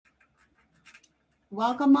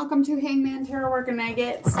Welcome to Hangman Tarot. We're going to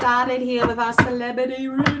get started here with our celebrity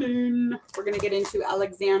reading. We're going to get into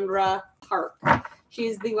Alexandra Park.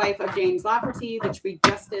 She's the wife of James Lafferty, which we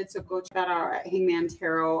just did, so go check out our Hangman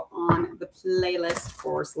Tarot on the playlist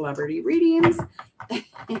for celebrity readings.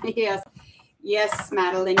 Yes,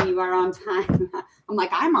 Madeline, you are on time. I'm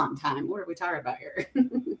like, I'm on time. What are we talking about here?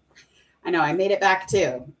 I know, I made it back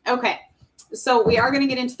too. Okay, so we are going to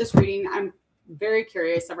get into this reading. I'm very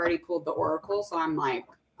curious. I've already pulled the oracle, so I'm like,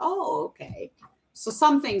 oh, okay. So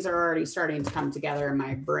some things are already starting to come together in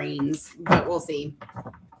my brains, but we'll see.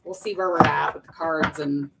 We'll see where we're at with the cards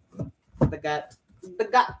and the gut.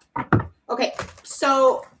 Okay,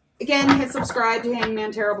 so again, hit subscribe to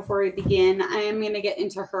Hangman Tarot before we begin. I am going to get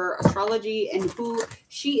into her astrology and who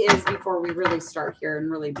she is before we really start here and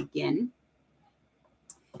really begin.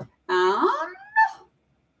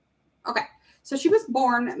 Okay. So she was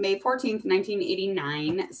born May 14th,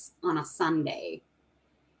 1989 on a Sunday.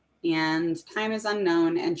 And time is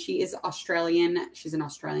unknown. And she is Australian. She's an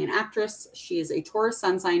Australian actress. She is a Taurus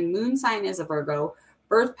sun sign. Moon sign is a Virgo.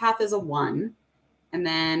 Birth path is a 1. And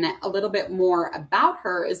then a little bit more about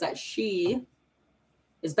her is that she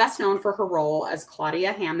is best known for her role as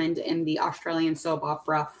Claudia Hammond in the Australian soap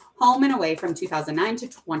opera Home and Away from 2009 to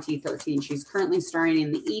 2013. She's currently starring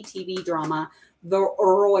in the ETV drama The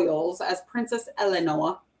Royals as Princess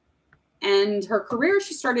Eleanor. And her career,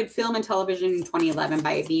 she started film and television in 2011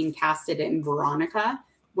 by being casted in Veronica,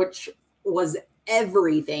 which was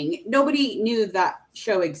everything. Nobody knew that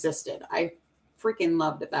show existed. I freaking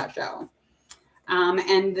loved that show.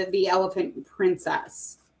 And The Elephant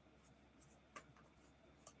Princess.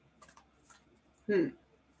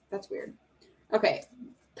 That's weird. Okay.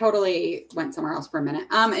 Totally went somewhere else for a minute.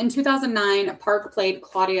 In 2009, Park played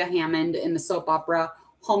Claudia Hammond in the soap opera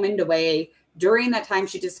Home and Away. During that time,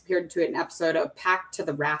 she disappeared to an episode of Packed to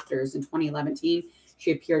the Rafters in 2011.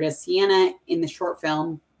 She appeared as Sienna in the short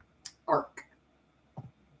film Arc.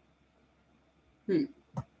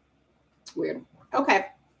 Weird. Okay.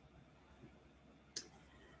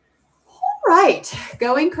 All right.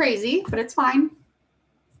 Going crazy, but it's fine.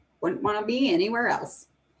 Wouldn't want to be anywhere else.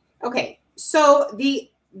 Okay. So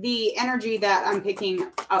the energy that I'm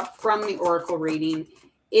picking up from the oracle reading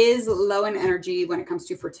is low in energy when it comes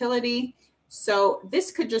to fertility. So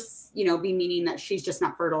this could just, be meaning that she's just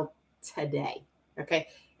not fertile today. Okay.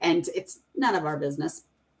 And it's none of our business.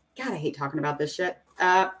 God, I hate talking about this shit.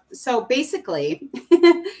 So basically,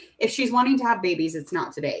 if she's wanting to have babies, it's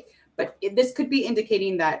not today. But this could be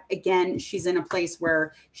indicating that, again, she's in a place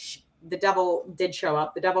where the devil did show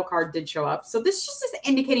up. The devil card did show up. So this just is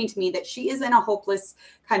indicating to me that she is in a hopeless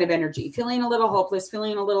kind of energy, feeling a little hopeless,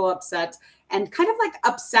 feeling a little upset, and kind of like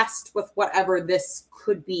obsessed with whatever this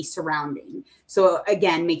could be surrounding. So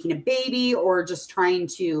again, making a baby or just trying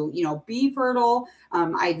to, be fertile,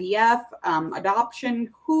 IVF, adoption,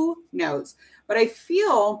 who knows? But I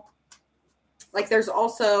feel like there's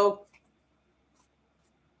also,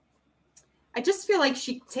 I just feel like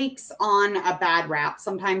she takes on a bad rap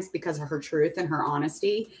sometimes because of her truth and her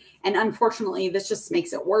honesty. And unfortunately, this just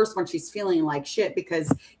makes it worse when she's feeling like shit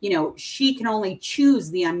because, she can only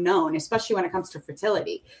choose the unknown, especially when it comes to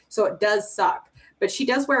fertility. So it does suck. But she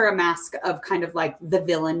does wear a mask of kind of like the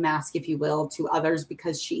villain mask, if you will, to others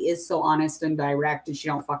because she is so honest and direct and she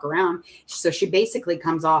don't fuck around. So she basically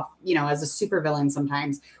comes off, as a super villain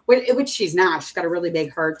sometimes, which she's not. She's got a really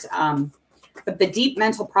big heart. But the deep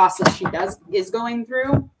mental process she is going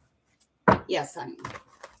through, yes, honey,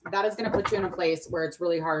 that is going to put you in a place where it's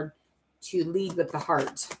really hard to lead with the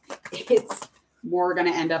heart. It's more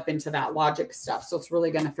going to end up into that logic stuff. So it's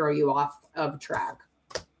really going to throw you off of track.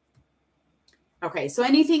 Okay, so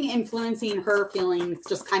anything influencing her feeling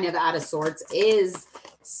just kind of out of sorts is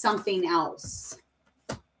something else.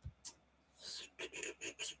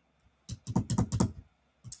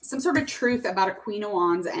 Some sort of truth about a Queen of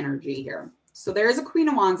Wands energy here. So there is a Queen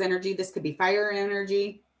of Wands energy. This could be fire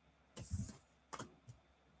energy.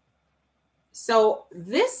 So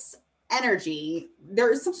this energy,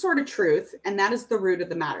 there is some sort of truth, and that is the root of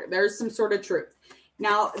the matter. There is some sort of truth.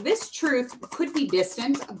 Now, this truth could be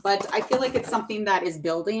distant, but I feel like it's something that is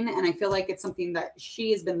building, and I feel like it's something that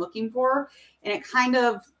she has been looking for, and it kind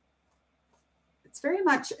of, it's very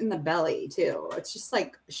much in the belly, too. It's just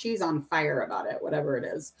like she's on fire about it, whatever it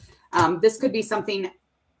is. This could be something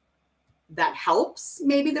that helps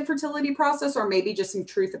maybe the fertility process, or maybe just some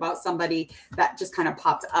truth about somebody that just kind of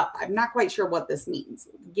popped up. I'm not quite sure what this means.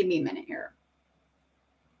 Give me a minute here.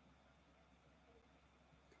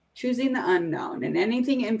 Choosing the unknown, and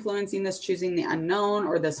anything influencing this choosing the unknown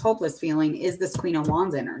or this hopeless feeling is this Queen of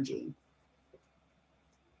Wands energy.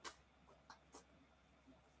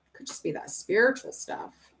 Could just be that spiritual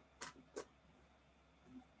stuff.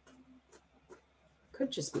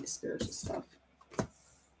 Could just be the spiritual stuff.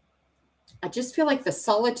 I just feel like the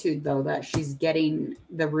solitude, though, that she's getting,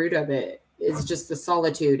 the root of it is just the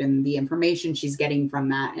solitude and the information she's getting from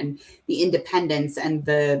that, and the independence and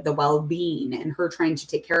the well-being and her trying to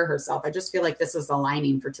take care of herself. I just feel like this is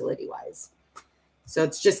aligning fertility-wise. So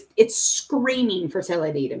it's screaming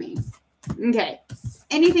fertility to me. Okay.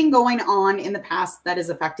 Anything going on in the past that is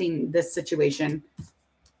affecting this situation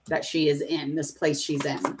that she is in, this place she's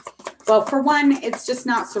in? Well, for one, it's just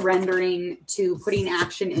not surrendering to putting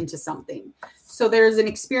action into something. So there's an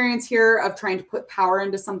experience here of trying to put power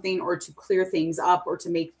into something, or to clear things up, or to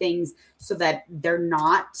make things so that they're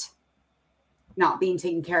not being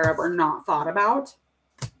taken care of or not thought about.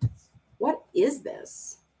 What is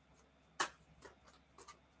this?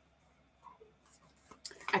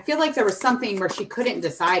 I feel like there was something where she couldn't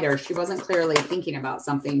decide, or she wasn't clearly thinking about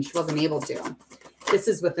something. She wasn't able to. This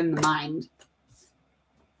is within the mind.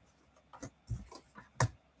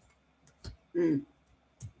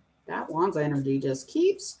 That Wands energy just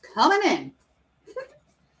keeps coming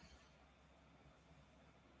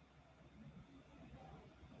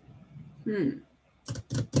in.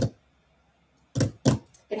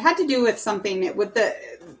 It had to do with something with the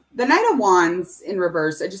Knight of Wands in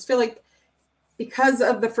reverse. I just feel like because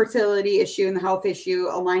of the fertility issue and the health issue,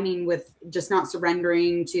 aligning with just not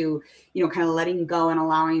surrendering to, kind of letting go and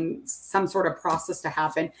allowing some sort of process to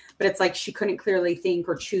happen. But it's like she couldn't clearly think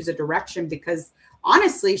or choose a direction, because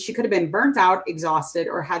honestly, she could have been burnt out, exhausted,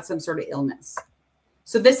 or had some sort of illness.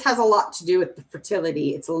 So this has a lot to do with the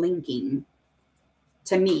fertility. It's linking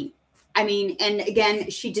to me. I mean, and again,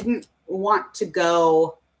 she didn't want to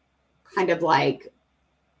go kind of like,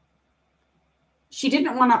 she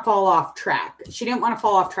didn't want to fall off track. She didn't want to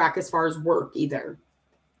fall off track as far as work either.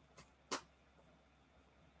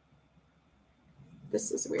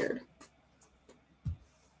 This is weird.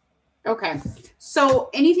 Okay. So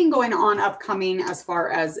anything going on upcoming as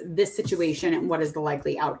far as this situation, and what is the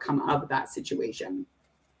likely outcome of that situation?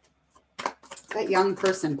 That young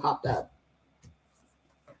person popped up.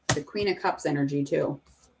 The Queen of Cups energy too.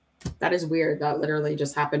 That is weird. That literally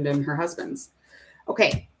just happened in her husband's.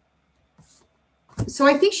 Okay. So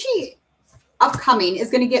I think she, upcoming,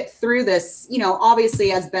 is going to get through this,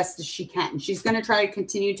 obviously as best as she can. She's going to try to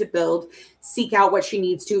continue to build, seek out what she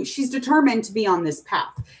needs to. She's determined to be on this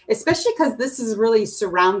path, especially because this is really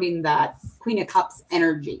surrounding that Queen of Cups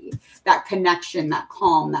energy, that connection, that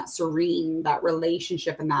calm, that serene, that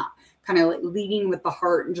relationship, and that kind of like leading with the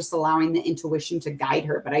heart and just allowing the intuition to guide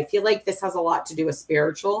her. But I feel like this has a lot to do with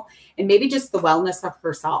spiritual and maybe just the wellness of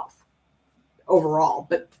herself overall.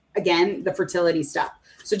 But again, the fertility stuff.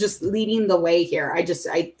 So just leading the way here. I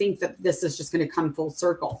think that this is just going to come full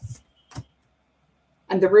circle.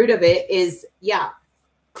 And the root of it is, yeah,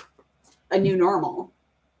 a new normal.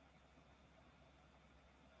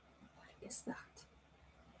 What is that?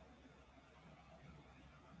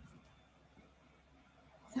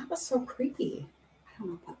 That was so creepy. I don't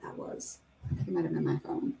know what that was. I think it might have been my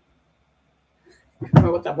phone. I don't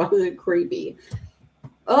know what that was. It was creepy.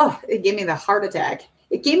 Oh, it gave me the heart attack.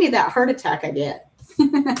 It gave me that heart attack I get.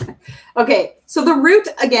 Okay, so the root,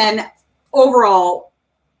 again, overall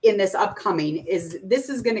in this upcoming is this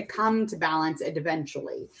is going to come to balance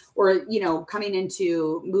eventually, or, coming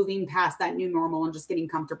into moving past that new normal and just getting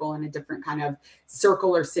comfortable in a different kind of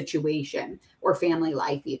circle or situation or family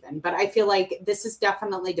life even. But I feel like this is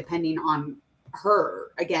definitely depending on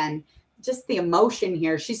her. Again, just the emotion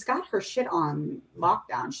here. She's got her shit on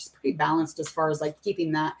lockdown. She's pretty balanced as far as like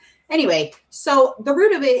keeping that. Anyway, so the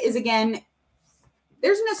root of it is, again,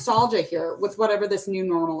 there's nostalgia here with whatever this new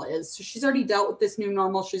normal is. So she's already dealt with this new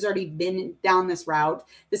normal. She's already been down this route.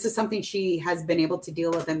 This is something she has been able to deal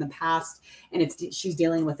with in the past, and she's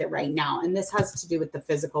dealing with it right now. And this has to do with the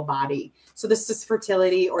physical body. So this is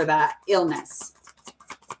fertility or that illness.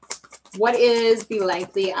 What is the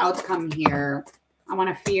likely outcome here? I want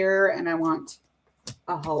a fear and I want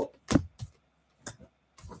a hope.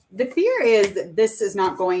 The fear is that this is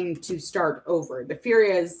not going to start over. The fear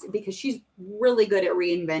is because she's really good at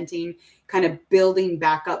reinventing, kind of building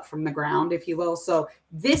back up from the ground, if you will. So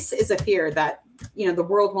this is a fear that, the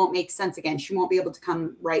world won't make sense again. She won't be able to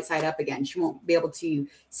come right side up again. She won't be able to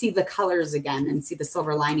see the colors again and see the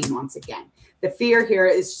silver lining once again. The fear here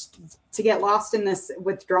is to get lost in this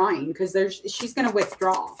withdrawing, because she's going to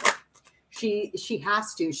withdraw. She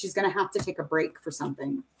has to. She's going to have to take a break for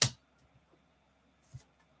something.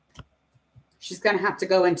 She's going to have to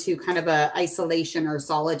go into kind of a isolation or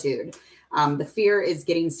solitude. The fear is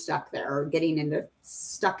getting stuck there, or getting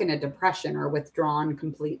stuck in a depression or withdrawn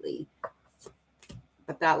completely.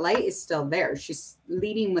 but that light is still there. She's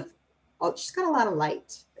leading with, oh, she's got a lot of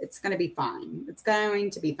light. It's going to be fine. It's going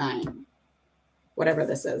to be fine. Whatever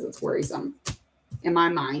this is, it's worrisome. In my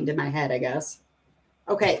mind, in my head, I guess.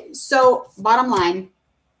 Okay, so bottom line,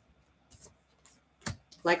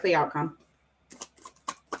 likely outcome.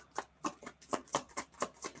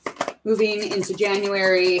 Moving into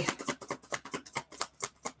January,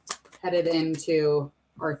 headed into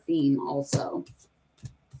our theme also.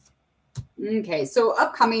 Okay, so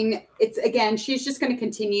upcoming, it's again, she's just going to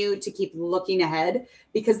continue to keep looking ahead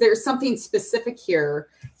because there's something specific here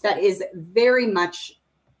that is very much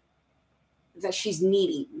that she's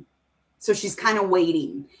needing. So she's kind of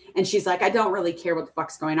waiting and she's like, I don't really care what the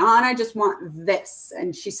fuck's going on. I just want this.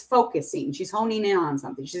 And she's focusing. She's honing in on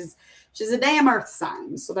something. She's a damn earth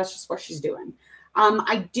sign. So that's just what she's doing.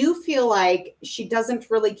 I do feel like she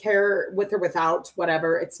doesn't really care with or without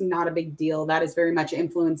whatever. It's not a big deal. That is very much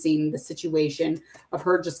influencing the situation of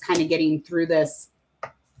her just kind of getting through this.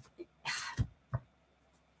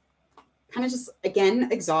 Kind of just, again,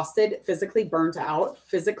 exhausted, physically burnt out,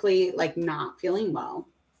 physically like not feeling well.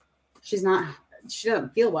 She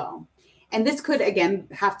doesn't feel well. And this could, again,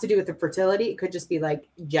 have to do with the fertility. It could just be like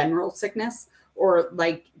general sickness or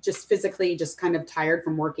like just physically just kind of tired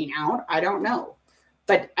from working out. I don't know.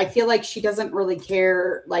 But I feel like she doesn't really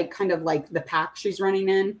care, like kind of like the pack she's running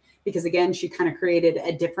in, because again, she kind of created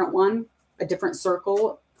a different one, a different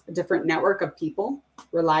circle, a different network of people,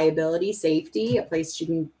 reliability, safety, a place she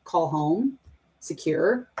can call home,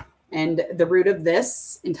 secure. And the root of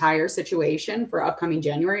this entire situation for upcoming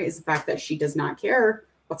January is the fact that she does not care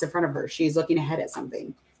what's in front of her. She's looking ahead at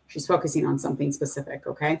something. She's focusing on something specific,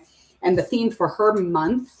 okay? And the theme for her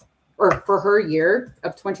month or for her year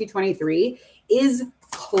of 2023 is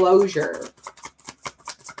closure,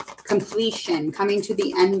 completion, coming to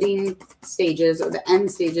the ending stages or the end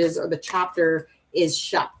stages or the chapter is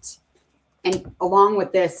shut. And along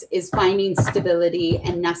with this is finding stability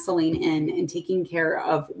and nestling in and taking care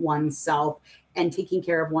of oneself and taking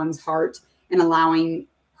care of one's heart and allowing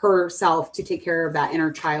herself to take care of that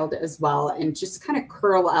inner child as well and just kind of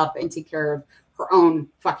curl up and take care of her own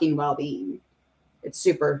fucking well-being. It's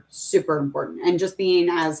super, super important. And just being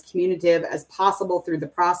as communicative as possible through the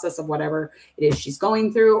process of whatever it is she's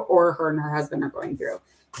going through or her and her husband are going through.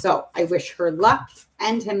 So I wish her luck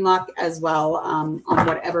and him luck as well on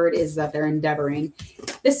whatever it is that they're endeavoring.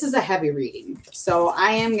 This is a heavy reading. So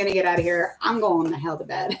I am going to get out of here. I'm going the hell to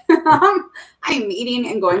bed. I am eating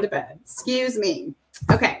and going to bed. Excuse me.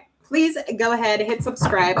 Okay. Please go ahead, hit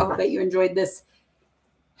subscribe. I hope that you enjoyed this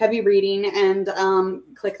heavy reading and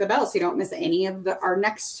click the bell so you don't miss any of our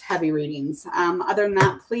next heavy readings. Other than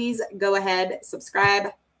that, please go ahead, subscribe.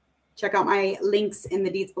 Check out my links in the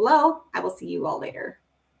deets below. I will see you all later.